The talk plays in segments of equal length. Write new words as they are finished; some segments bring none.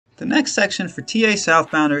The next section for TA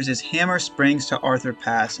southbounders is Hanmer Springs to Arthur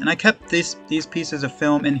Pass, and I kept these pieces of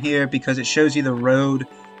film in here because it shows you the road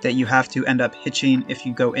that you have to end up hitching if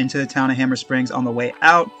you go into the town of Hanmer Springs on the way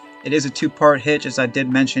out. It is a two-part hitch, as I did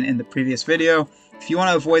mention in the previous video. If you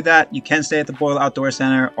want to avoid that, you can stay at the Boyle Outdoor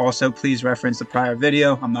Center. Also, please reference the prior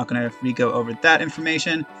video. I'm not going to re-go over that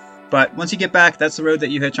information. But once you get back, that's the road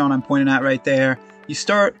that you hitch on. I'm pointing at right there. You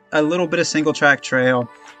start a little bit of single track trail,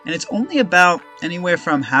 and it's only about anywhere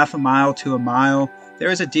from half a mile to a mile. There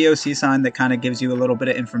is a DOC sign that kind of gives you a little bit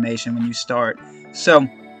of information when you start. So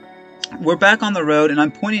we're back on the road, and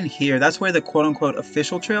I'm pointing here. That's where the quote-unquote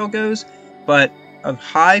official trail goes, but a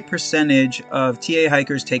high percentage of TA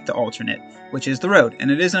hikers take the alternate, which is the road, and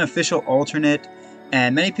it is an official alternate,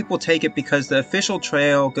 and many people take it because the official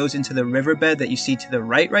trail goes into the riverbed that you see to the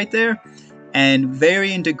right there, and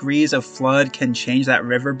varying degrees of flood can change that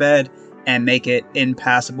riverbed and make it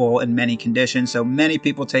impassable in many conditions, so many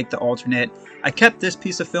people take the alternate. I kept this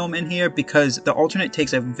piece of film in here because the alternate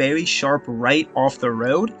takes a very sharp right off the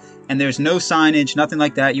road, and there's no signage, nothing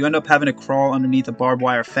like that. You end up having to crawl underneath a barbed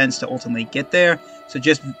wire fence to ultimately get there, so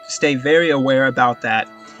just stay very aware about that.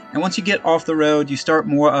 And once you get off the road, you start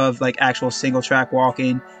more of like actual single track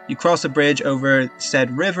walking. You cross a bridge over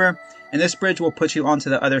said river, and this bridge will put you onto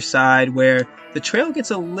the other side where the trail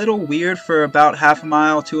gets a little weird for about half a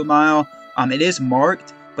mile to a mile. It is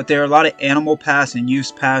marked, but there are a lot of animal paths and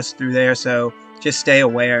use paths through there, so just stay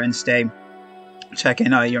aware and stay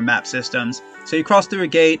checking your map systems. So you cross through a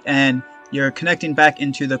gate and you're connecting back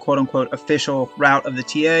into the quote-unquote official route of the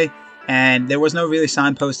TA, and there was no really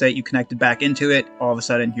signpost that you connected back into it. All of a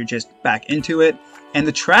sudden you're just back into it, and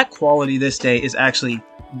the track quality this day is actually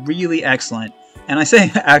really excellent. And I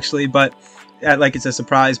say actually, but like it's a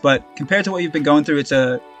surprise, but compared to what you've been going through, it's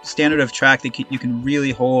a standard of track that you can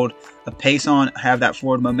really hold a pace on, have that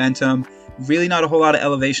forward momentum. Really not a whole lot of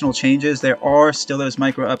elevational changes. There are still those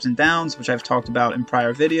micro ups and downs, which I've talked about in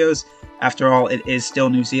prior videos. After all, it is still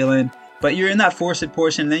New Zealand, but you're in that forested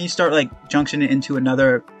portion, and then you start like junctioning into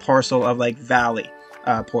another parcel of like valley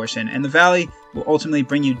portion, and the valley will ultimately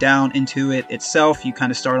bring you down into it itself. You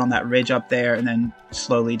kind of start on that ridge up there and then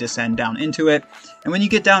slowly descend down into it. And when you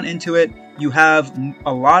get down into it, you have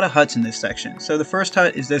a lot of huts in this section. So the first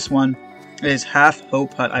hut is this one. It is Half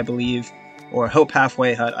Hope Hut, I believe, or Hope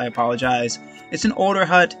Halfway Hut, I apologize. It's an older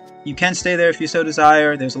hut. You can stay there if you so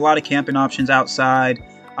desire. There's a lot of camping options outside.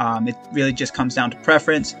 It really just comes down to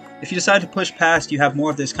preference. If you decide to push past, you have more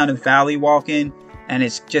of this kind of valley walking, and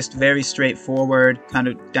it's just very straightforward, kind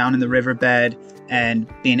of down in the riverbed and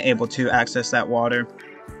being able to access that water.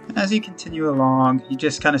 And as you continue along, you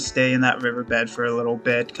just kind of stay in that riverbed for a little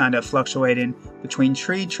bit, kind of fluctuating between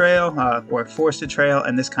tree trail or forested trail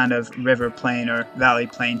and this kind of river plain or valley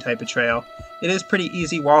plain type of trail. It is pretty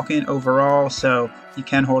easy walking overall, so you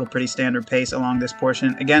can hold a pretty standard pace along this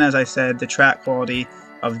portion. Again, as I said, the track quality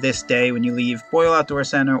of this day when you leave Boyle Outdoor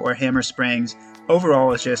Center or Hanmer Springs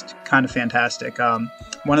overall is just kind of fantastic.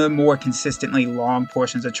 One of the more consistently long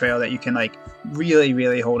portions of trail that you can like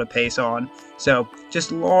really hold a pace on. So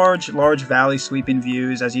just large valley sweeping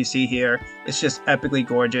views as you see here. It's just epically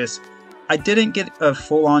gorgeous. I didn't get a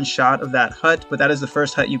full-on shot of that hut, but that is the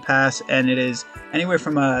first hut you pass, and it is anywhere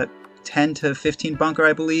from a 10 to 15 bunker,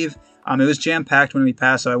 I believe. It was jam-packed when we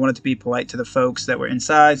passed, so I wanted to be polite to the folks that were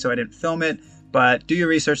inside, so I didn't film it. But do your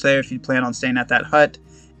research there if you plan on staying at that hut.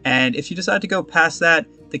 And if you decide to go past that,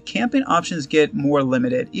 the camping options get more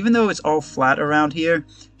limited. Even though it's all flat around here,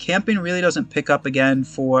 camping really doesn't pick up again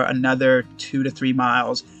for another 2 to 3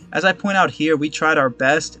 miles. As I point out here, we tried our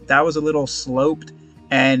best. That was a little sloped,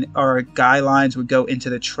 and our guy lines would go into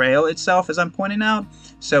the trail itself, as I'm pointing out.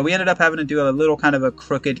 So we ended up having to do a little kind of a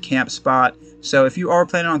crooked camp spot. So if you are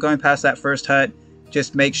planning on going past that first hut,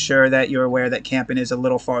 just make sure that you're aware that camping is a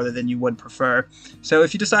little farther than you would prefer. So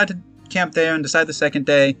if you decide to camp there and decide the second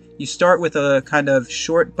day, you start with a kind of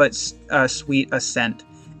short but sweet ascent.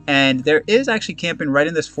 And there is actually camping right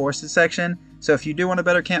in this forested section. So if you do want a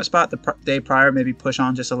better camp spot the day prior, maybe push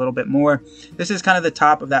on just a little bit more. This is kind of the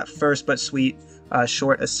top of that first but sweet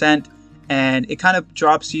short ascent. And it kind of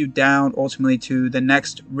drops you down ultimately to the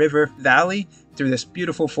next river valley through this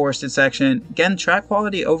beautiful forested section. Again, track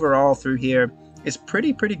quality overall through here is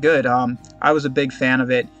pretty good. I was a big fan of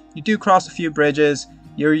it. You do cross a few bridges.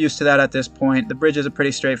 You're used to that at this point. The bridges are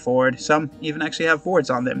pretty straightforward. Some even actually have boards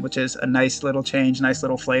on them, which is a nice little change, nice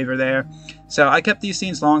little flavor there. So I kept these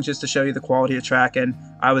scenes long just to show you the quality of track, and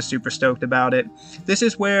I was super stoked about it. This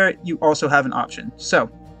is where you also have an option. So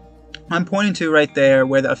I'm pointing to right there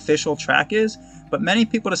where the official track is, but many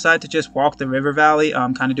people decide to just walk the river valley,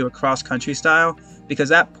 kind of do a cross-country style, because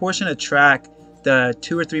that portion of track, the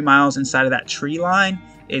 2 or 3 miles inside of that tree line,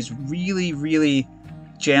 is really, really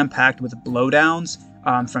jam-packed with blowdowns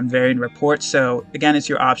from varying reports. So again, it's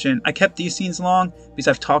your option. I kept these scenes long because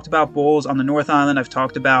I've talked about bulls on the North Island. I've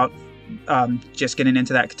talked about just getting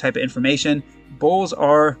into that type of information. Bulls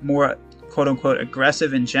are more quote-unquote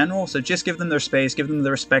aggressive in general, so just give them their space, give them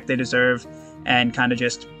the respect they deserve, and kind of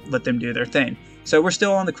just let them do their thing. So we're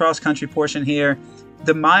still on the cross-country portion here.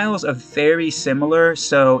 The miles are very similar,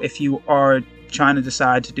 so if you are trying to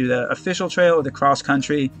decide to do the official trail or the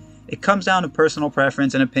cross-country, it comes down to personal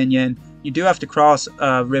preference and opinion. You do have to cross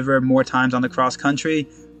a river more times on the cross-country.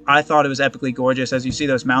 I thought it was epically gorgeous, as you see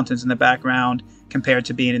those mountains in the background compared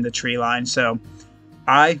to being in the tree line. So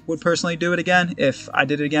I would personally do it again. If I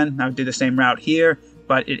did it again, I would do the same route here,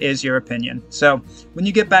 but it is your opinion. So when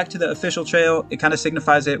you get back to the official trail, it kind of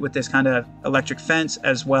signifies it with this kind of electric fence,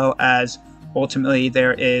 as well as ultimately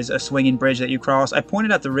there is a swinging bridge that you cross. I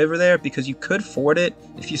pointed at the river there because you could ford it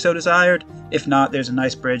if you so desired. If not, there's a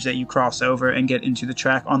nice bridge that you cross over and get into the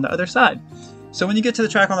track on the other side. So when you get to the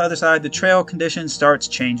track on the other side, the trail condition starts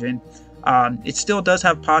changing. It still does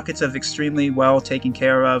have pockets of extremely well taken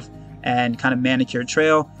care of and kind of manicured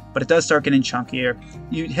trail, but it does start getting chunkier.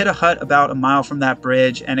 You hit a hut about a mile from that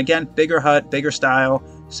bridge, and again, bigger hut, bigger style.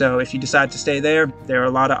 So if you decide to stay there, there are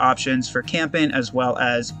a lot of options for camping as well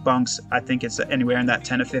as bunks. I think it's anywhere in that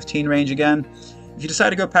 10 to 15 range again. If you decide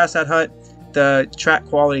to go past that hut, the track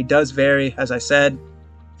quality does vary, as I said.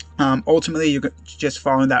 Ultimately, you're just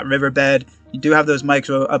following that riverbed. You do have those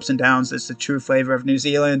micro ups and downs. That's the true flavor of New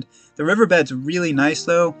Zealand. The riverbed's really nice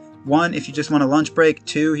though. One, if you just want a lunch break.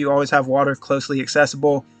 Two, you always have water closely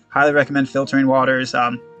accessible. Highly recommend filtering waters.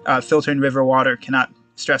 Filtering river water, cannot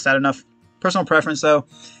stress that enough. Personal preference though.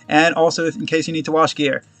 And also in case you need to wash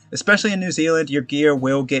gear. Especially in New Zealand, your gear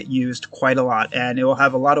will get used quite a lot, and it will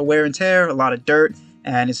have a lot of wear and tear, a lot of dirt,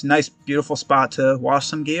 and it's a nice, beautiful spot to wash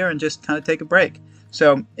some gear and just kind of take a break.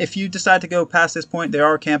 So if you decide to go past this point, there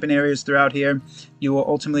are camping areas throughout here. You will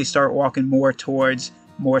ultimately start walking more towards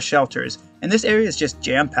more shelters. And this area is just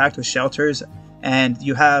jam-packed with shelters, and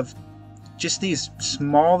you have just these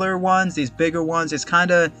smaller ones, these bigger ones. It's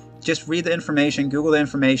kind of just read the information, Google the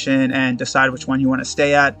information, and decide which one you want to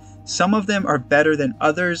stay at. Some of them are better than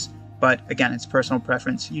others, but again, it's personal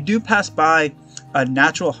preference. You do pass by a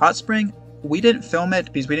natural hot spring. We didn't film it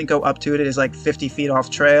because we didn't go up to it. It is like 50 feet off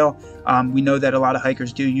trail. We know that a lot of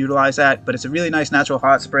hikers do utilize that, but it's a really nice natural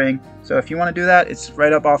hot spring. So if you want to do that, it's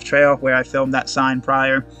right up off trail where I filmed that sign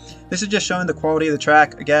prior. This is just showing the quality of the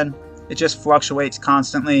track. Again, it just fluctuates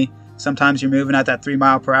constantly. Sometimes you're moving at that 3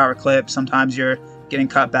 mile per hour clip. Sometimes you're getting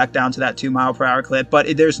cut back down to that 2 mile per hour clip,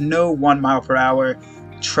 but there's no 1 mile per hour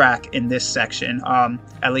track in this section,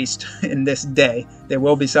 at least in this day. There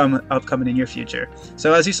will be some upcoming in your future.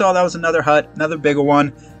 So as you saw, that was another hut, another bigger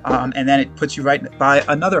one, and then it puts you right by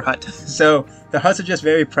another hut. So the huts are just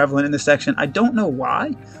very prevalent in this section. I don't know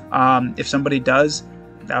why. If somebody does,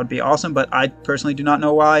 that would be awesome, but I personally do not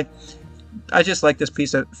know why. I just like this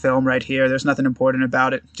piece of film right here. There's nothing important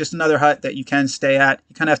about it. Just another hut that you can stay at.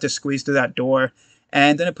 You kind of have to squeeze through that door,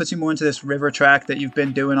 and then it puts you more into this river track that you've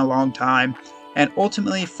been doing a long time. And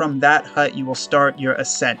ultimately from that hut, you will start your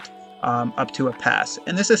ascent up to a pass.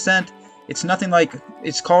 And this ascent, it's nothing like,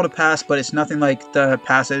 it's called a pass, but it's nothing like the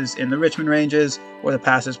passes in the Richmond Ranges or the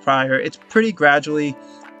passes prior. It's pretty gradually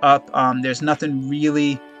up. There's nothing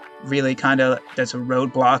really kind of that's a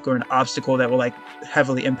roadblock or an obstacle that will like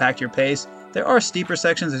heavily impact your pace. There are steeper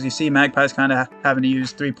sections, as you see. Magpie's kind of having to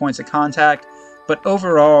use 3 points of contact, but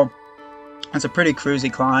overall, it's a pretty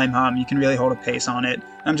cruisy climb. You can really hold a pace on it.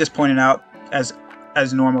 I'm just pointing out, as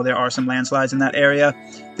normal, there are some landslides in that area.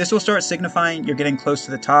 This will start signifying you're getting close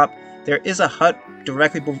to the top. There is a hut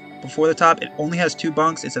directly before the top. It only has 2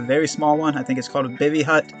 bunks. It's a very small one. I think it's called a bivvy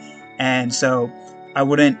hut, and so I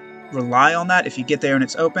wouldn't rely on that. If you get there and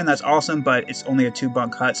it's open, that's awesome, but it's only a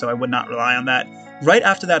 2-bunk hut, so I would not rely on that. Right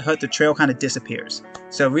after that hut, the trail kind of disappears.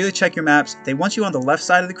 So really check your maps. They want you on the left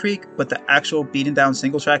side of the creek, but the actual beaten down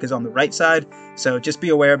single track is on the right side, so just be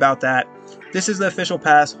aware about that. This is the official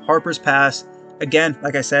pass, Harper's Pass. Again,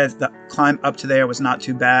 like I said, the climb up to there was not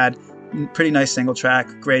too bad. Pretty nice single track,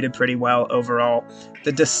 graded pretty well overall.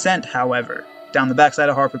 The descent, however, down the backside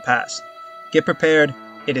of Harper Pass, get prepared.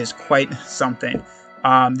 It is quite something.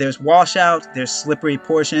 There's washout, there's slippery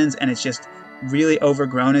portions, and it's just really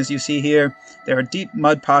overgrown, as you see here. There are deep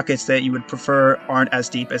mud pockets that you would prefer aren't as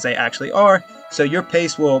deep as they actually are, so your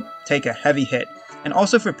pace will take a heavy hit. And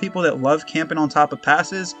also for people that love camping on top of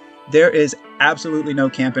passes, there is absolutely no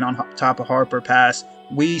camping on top of Harper Pass.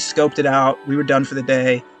 We scoped it out, we were done for the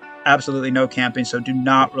day. Absolutely no camping, so do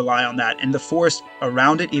not rely on that. And the forest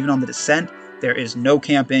around it, even on the descent, there is no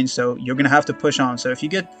camping, so you're going to have to push on. So if you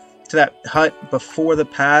get to that hut before the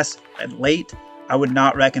pass at late, I would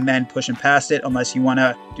not recommend pushing past it unless you want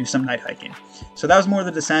to do some night hiking. So that was more of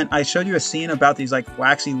the descent. I showed you a scene about these like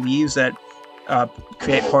waxy leaves that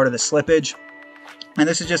create part of the slippage. And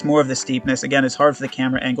this is just more of the steepness. Again, it's hard for the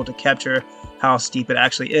camera angle to capture how steep it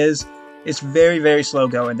actually is. It's very, very slow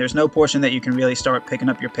going. There's no portion that you can really start picking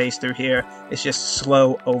up your pace through here. It's just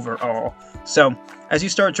slow overall. So as you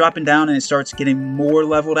start dropping down and it starts getting more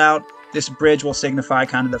leveled out, this bridge will signify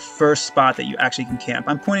kind of the first spot that you actually can camp.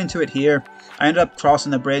 I'm pointing to it here. I ended up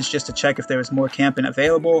crossing the bridge just to check if there was more camping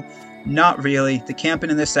available. Not really. The camping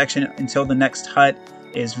in this section until the next hut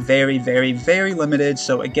is very, very, very limited.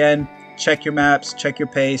 So again, check your maps, check your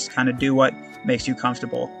pace, kind of do what makes you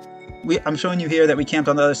comfortable. I'm showing you here that we camped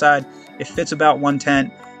on the other side. It fits about one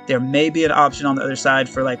tent. There may be an option on the other side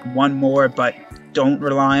for like one more, but don't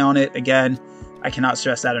rely on it. Again, I cannot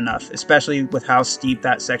stress that enough, especially with how steep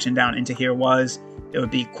that section down into here was. It would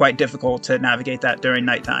be quite difficult to navigate that during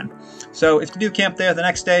nighttime. So if you do camp there, the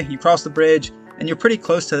next day you cross the bridge and you're pretty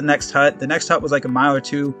close to the next hut. The next hut was like a mile or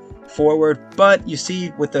two forward, but you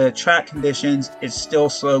see with the track conditions, it's still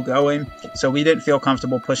slow going. So we didn't feel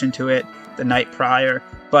comfortable pushing to it the night prior,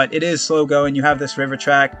 but it is slow going. You have this river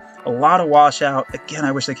track, a lot of washout. Again,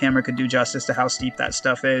 I wish the camera could do justice to how steep that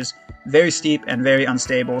stuff is. Very steep and very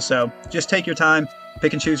unstable. So just take your time,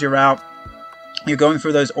 pick and choose your route. You're going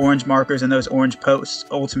through those orange markers and those orange posts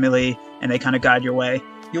ultimately, and they kind of guide your way.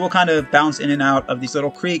 You will kind of bounce in and out of these little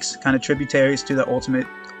creeks, kind of tributaries to the ultimate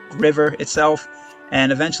river itself.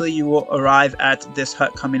 And eventually you will arrive at this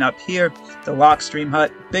hut coming up here, the Lock Stream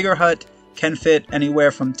hut. Bigger hut, can fit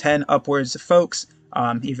anywhere from 10 upwards of folks,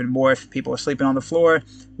 even more if people are sleeping on the floor.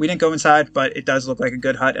 We didn't go inside, but it does look like a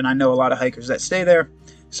good hut, and I know a lot of hikers that stay there.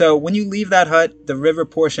 So when you leave that hut, the river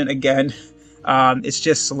portion again, it's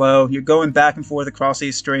just slow. You're going back and forth across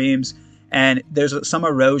these streams, and there's some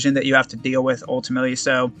erosion that you have to deal with ultimately.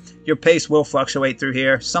 So your pace will fluctuate through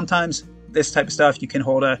here. Sometimes this type of stuff you can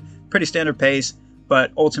hold a pretty standard pace,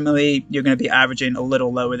 but ultimately you're going to be averaging a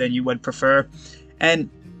little lower than you would prefer. And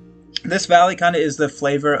this valley kind of is the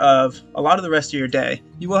flavor of a lot of the rest of your day.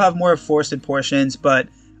 You will have more forested portions, but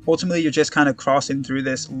ultimately you're just kind of crossing through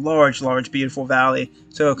this large, beautiful valley.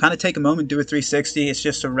 So kind of take a moment, do a 360. It's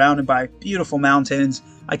just surrounded by beautiful mountains.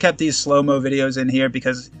 I kept these slow-mo videos in here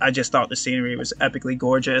because I just thought the scenery was epically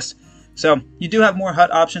gorgeous. So you do have more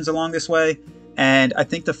hut options along this way, and I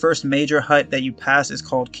think the first major hut that you pass is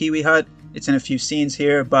called Kiwi Hut. It's in a few scenes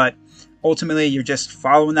here, but ultimately you're just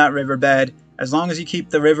following that riverbed. As long as you keep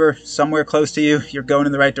the river somewhere close to you, you're going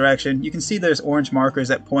in the right direction. You can see there's orange markers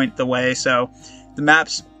that point the way, so the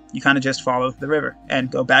maps, you kind of just follow the river and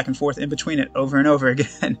go back and forth in between it over and over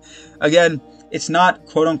again. Again, it's not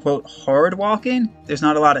quote-unquote hard walking. There's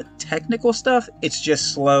not a lot of technical stuff. It's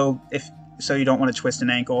just slow, so you don't want to twist an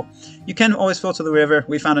ankle. You can always filter the river.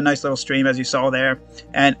 We found a nice little stream, as you saw there,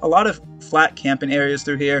 and a lot of flat camping areas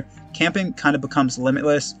through here. Camping kind of becomes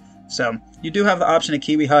limitless. So you do have the option of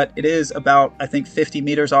Kiwi Hut. It is about, I think, 50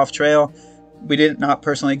 meters off trail. We did not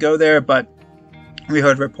personally go there, but we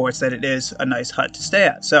heard reports that it is a nice hut to stay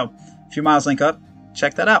at. So a few miles link up,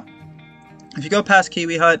 check that out. If you go past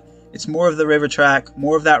Kiwi Hut, it's more of the river track,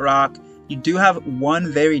 more of that rock. You do have one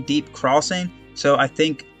very deep crossing. So I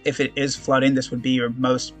think if it is flooding, this would be your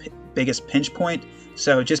biggest pinch point.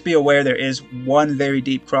 So just be aware there is one very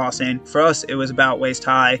deep crossing. For us, it was about waist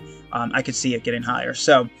high. I could see it getting higher.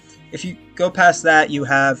 So if you go past that, you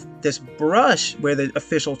have this brush where the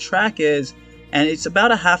official track is, and it's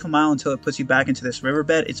about a half a mile until it puts you back into this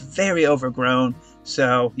riverbed. It's very overgrown,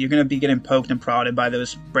 so you're going to be getting poked and prodded by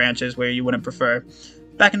those branches where you wouldn't prefer.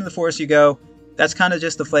 Back into the forest you go. That's kind of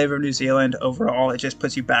just the flavor of New Zealand overall. It just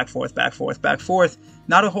puts you back, forth, back, forth, back, forth.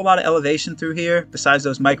 Not a whole lot of elevation through here, besides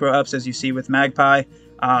those micro ups as you see with Magpie.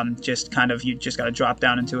 You just got to drop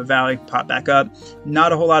down into a valley, pop back up.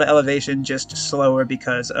 Not a whole lot of elevation, just slower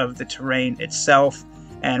because of the terrain itself.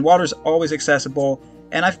 And water's always accessible.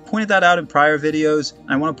 And I've pointed that out in prior videos.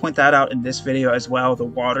 And I want to point that out in this video as well, the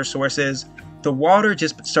water sources. The water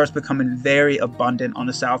just starts becoming very abundant on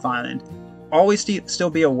the South Island. Always still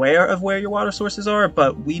be aware of where your water sources are,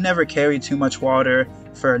 but we never carry too much water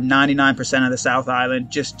for 99% of the South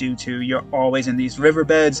Island just due to you're always in these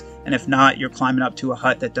riverbeds, and if not, you're climbing up to a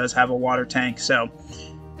hut that does have a water tank. So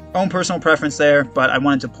own personal preference there, but I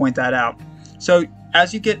wanted to point that out. So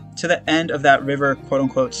as you get to the end of that river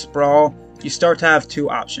quote-unquote sprawl, you start to have two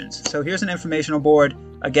options. So here's an informational board.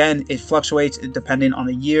 Again, it fluctuates depending on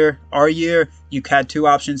the year. Our year, you had two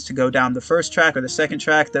options to go down the first track or the second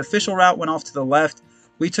track. The official route went off to the left.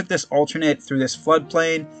 We took this alternate through this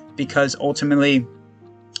floodplain because ultimately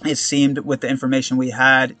it seemed with the information we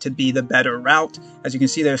had to be the better route. As you can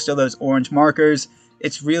see, there's still those orange markers.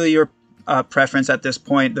 It's really your preference at this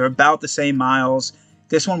point. They're about the same miles.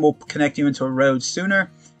 This one will connect you into a road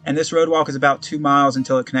sooner, and this road walk is about 2 miles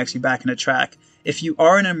until it connects you back in a track. If you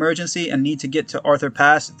are in an emergency and need to get to Arthur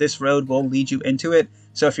Pass, this road will lead you into it.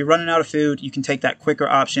 So if you're running out of food, you can take that quicker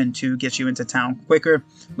option to get you into town quicker.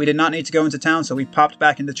 We did not need to go into town, so we popped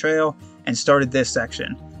back into trail and started this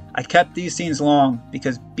section. I kept these scenes long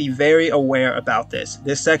because be very aware about this.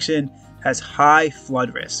 This section has high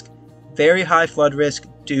flood risk. Very high flood risk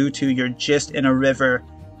due to you're just in a river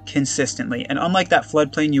consistently. And unlike that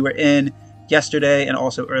floodplain you were in yesterday and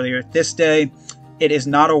also earlier this day, it is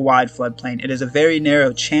not a wide floodplain. It is a very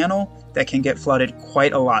narrow channel that can get flooded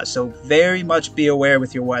quite a lot. So very much be aware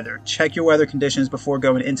with your weather. Check your weather conditions before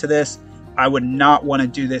going into this. I would not want to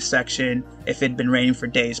do this section if it had been raining for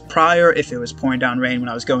days prior, if it was pouring down rain when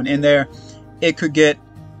I was going in there. It could get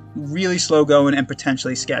really slow going and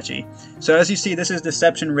potentially sketchy. So as you see, this is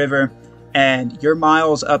Deception River, and your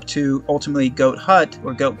miles up to ultimately Goat Hut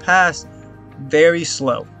or Goat Pass, very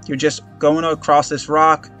slow. You're just going across this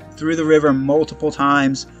rock through the river multiple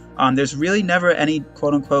times. There's really never any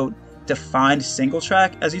quote-unquote defined single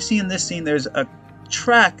track. As you see in this scene, there's a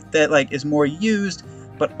track that is more used,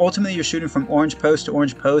 but ultimately you're shooting from orange post to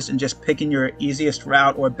orange post and just picking your easiest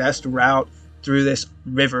route or best route through this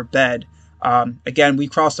river bed. Again, we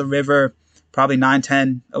crossed the river probably 9,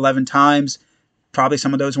 10, 11 times. Probably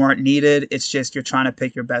some of those weren't needed. It's just you're trying to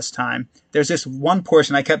pick your best time. There's this one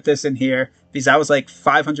portion, I kept this in here because I was like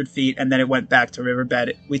 500 feet and then it went back to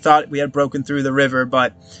riverbed. We thought we had broken through the river,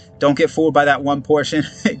 but don't get fooled by that one portion.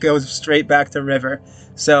 It goes straight back to river.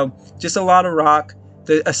 So just a lot of rock.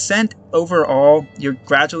 The ascent overall, you're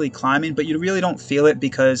gradually climbing, but you really don't feel it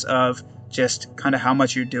because of just kind of how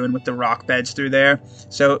much you're doing with the rock beds through there.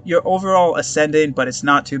 So you're overall ascending, but it's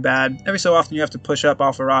not too bad. Every so often you have to push up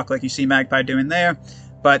off a rock like you see Magpie doing there,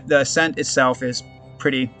 but the ascent itself is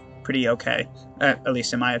pretty okay, at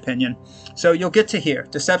least in my opinion. So you'll get to here,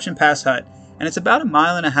 Deception Pass Hut, and it's about 1.5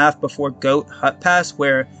 miles before Goat Hut Pass,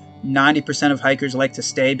 where 90% of hikers like to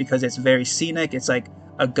stay because it's very scenic. It's like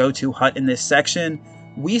a go-to hut in this section.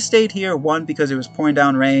 We stayed here, one, because it was pouring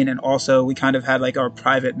down rain, and also we kind of had our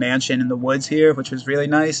private mansion in the woods here, which was really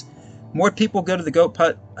nice. More people go to the Goat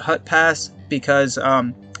Hut Pass because,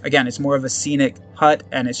 again, it's more of a scenic hut,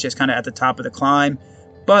 and it's just kind of at the top of the climb.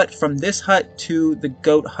 But from this hut to the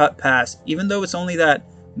Goat Hut Pass, even though it's only that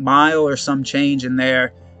mile or some change in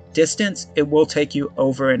there distance, it will take you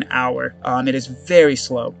over an hour. It is very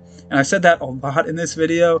slow. And I've said that a lot in this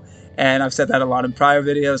video, and I've said that a lot in prior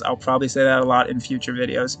videos. I'll probably say that a lot in future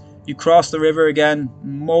videos. You cross the river again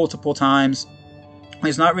multiple times.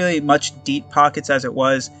 There's not really much deep pockets as it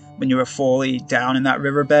was when you were fully down in that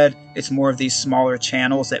riverbed. It's more of these smaller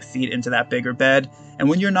channels that feed into that bigger bed. And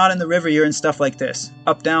when you're not in the river, you're in stuff like this.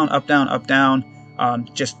 Up, down, up, down, up, down.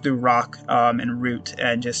 Just through rock and root,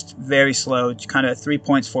 and just very slow, kind of 3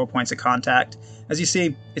 points, 4 points of contact. As you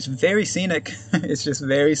see, it's very scenic. It's just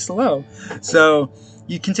very slow. So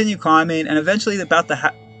you continue climbing, and eventually about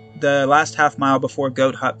the last half mile before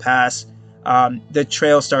Goat Hut Pass, the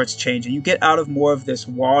trail starts changing. You get out of more of this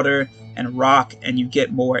water and rock, and you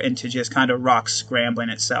get more into just kind of rock scrambling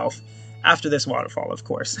itself. After this waterfall, of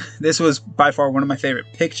course. This was by far one of my favorite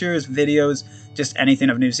pictures, videos, just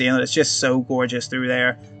anything of New Zealand. It's just so gorgeous through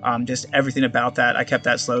there. Just everything about that. I kept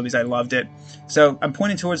that slow because I loved it. So I'm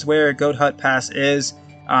pointing towards where Goat Hut Pass is.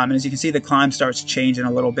 And as you can see, the climb starts changing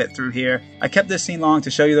a little bit through here. I kept this scene long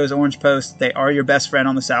to show you those orange posts. They are your best friend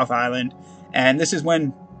on the South Island. And this is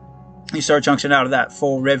when you start junctioning out of that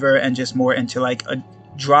full river and just more into a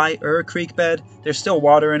drier creek bed. There's still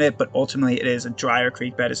water in it, but ultimately it is a drier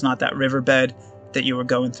creek bed. It's not that river bed that you were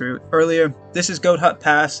going through earlier. This is Goat Hut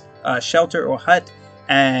Pass shelter or hut,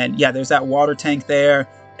 and yeah, there's that water tank there.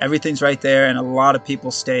 Everything's right there, and a lot of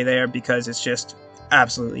people stay there because it's just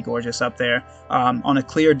absolutely gorgeous up there. On a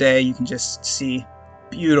clear day, you can just see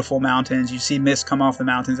beautiful mountains. You see mist come off the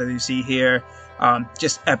mountains as you see here.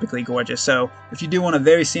 Just epically gorgeous. So if you do want a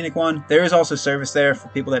very scenic one, there is also service there for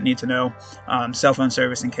people that need to know, cell phone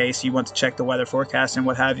service in case you want to check the weather forecast and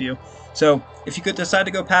what have you. So if you could decide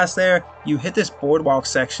to go past there, you hit this boardwalk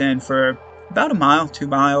section for about 1 mile, 2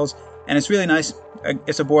 miles, and it's really nice.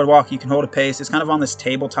 It's a boardwalk. You can hold a pace. It's kind of on this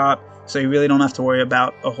tabletop, so you really don't have to worry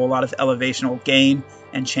about a whole lot of elevational gain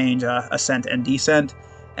and change ascent and descent.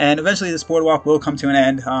 And eventually this boardwalk will come to an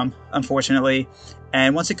end, unfortunately.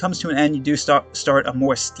 And once it comes to an end, you do start a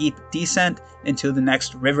more steep descent into the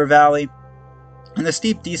next river valley. And the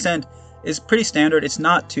steep descent is pretty standard. It's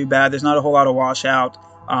not too bad. There's not a whole lot of washout.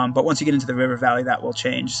 But once you get into the river valley, that will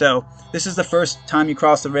change. So this is the first time you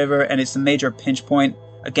cross the river, and it's the major pinch point.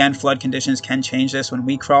 Again, flood conditions can change this. When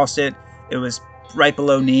we crossed it, it was right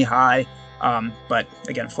below knee high. But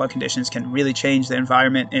again, flood conditions can really change the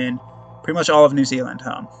environment in pretty much all of New Zealand,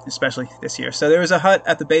 especially this year. So there was a hut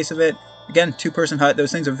at the base of it. Again, 2-person hut.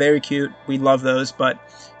 Those things are very cute. We love those, but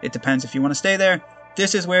it depends if you want to stay there.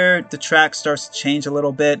 This is where the track starts to change a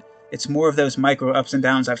little bit. It's more of those micro ups and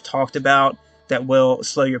downs I've talked about that will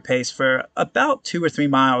slow your pace for about 2 or 3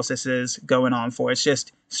 miles. This is going on for. It's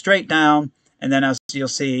just straight down, and then as you'll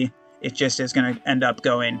see, it just is going to end up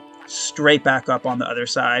going straight back up on the other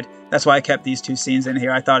side. That's why I kept these two scenes in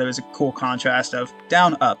here. I thought it was a cool contrast of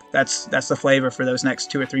down, up. That's the flavor for those next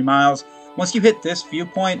 2 or 3 miles. Once you hit this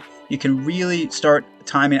viewpoint, you can really start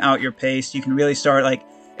timing out your pace. You can really start like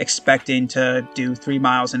expecting to do 3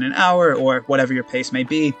 miles in an hour or whatever your pace may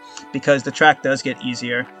be, because the track does get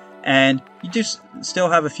easier. And you just still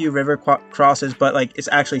have a few river crosses, but like it's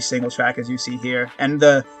actually single track as you see here. And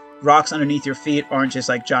the rocks underneath your feet aren't just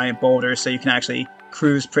like giant boulders, so you can actually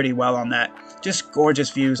cruise pretty well on that. Just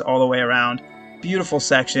gorgeous views all the way around. Beautiful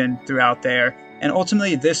section throughout there. And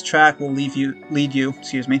ultimately this track will lead you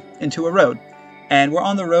into a road. And we're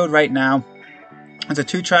on the road right now. It's a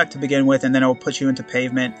 2-track to begin with, and then it will put you into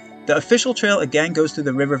pavement. The official trail again goes through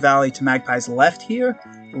the river valley to Magpie's left here,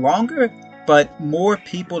 longer, but more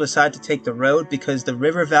people decide to take the road because the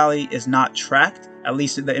river valley is not tracked. At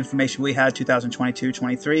least in the information we had,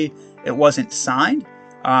 2022-23, it wasn't signed.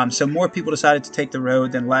 So more people decided to take the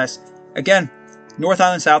road than less. Again, North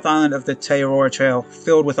Island, South Island of the Araroa Trail,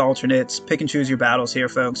 filled with alternates. Pick and choose your battles here,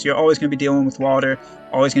 folks. You're always going to be dealing with water,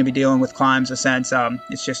 always going to be dealing with climbs, ascents.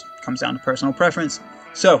 It just comes down to personal preference.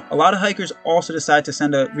 So, a lot of hikers also decide to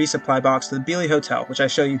send a resupply box to the Beely Hotel, which I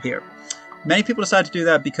show you here. Many people decide to do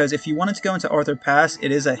that because if you wanted to go into Arthur Pass,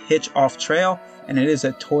 it is a hitch-off trail, and it is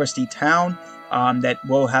a touristy town that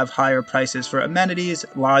will have higher prices for amenities,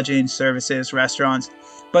 lodging, services, restaurants.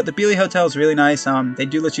 But the Beely Hotel is really nice. They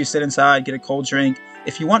do let you sit inside, get a cold drink.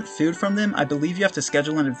 If you want food from them, I believe you have to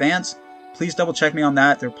schedule in advance. Please double check me on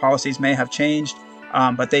that. Their policies may have changed,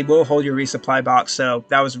 but they will hold your resupply box. So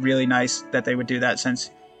that was really nice that they would do that, since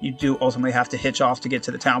you do ultimately have to hitch off to get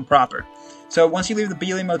to the town proper. So once you leave the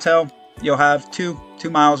Beely Motel, you'll have 2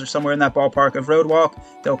 miles or somewhere in that ballpark of road walk.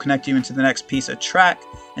 They'll connect you into the next piece of track.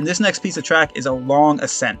 And this next piece of track is a long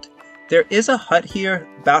ascent. There is a hut here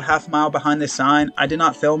about half a mile behind this sign. I did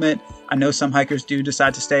not film it. I know some hikers do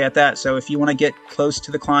decide to stay at that. So if you want to get close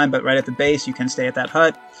to the climb, but right at the base, you can stay at that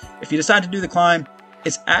hut. If you decide to do the climb,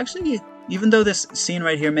 it's actually, even though this scene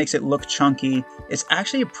right here makes it look chunky, it's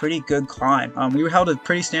actually a pretty good climb. We held a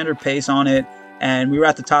pretty standard pace on it, and we were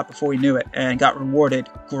at the top before we knew it and got rewarded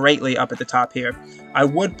greatly up at the top here. I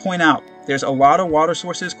would point out there's a lot of water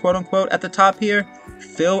sources, quote unquote, at the top here.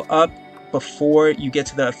 Fill up before you get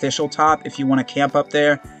to the official top if you want to camp up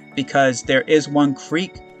there, because there is one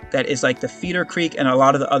creek that is like the feeder creek, and a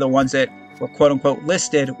lot of the other ones that were quote unquote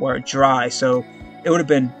listed were dry, so it would have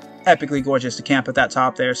been epically gorgeous to camp at that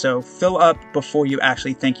top there. So fill up before you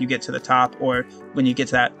actually think you get to the top, or when you get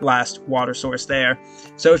to that last water source there.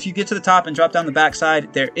 So if you get to the top and drop down the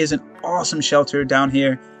backside, there is an awesome shelter down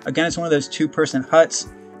here. Again, it's one of those 2-person huts,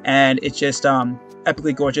 and it's just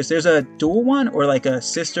epically gorgeous. There's a dual one, or like a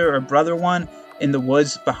sister or brother one, in the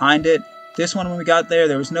woods behind it. This one, when we got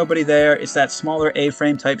there was nobody there. It's that smaller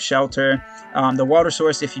A-frame type shelter. The water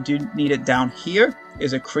source, if you do need it, down here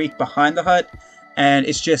is a creek behind the hut, and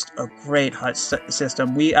it's just a great hut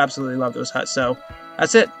system. We absolutely love those huts. So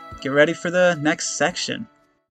that's it. Get ready for the next section.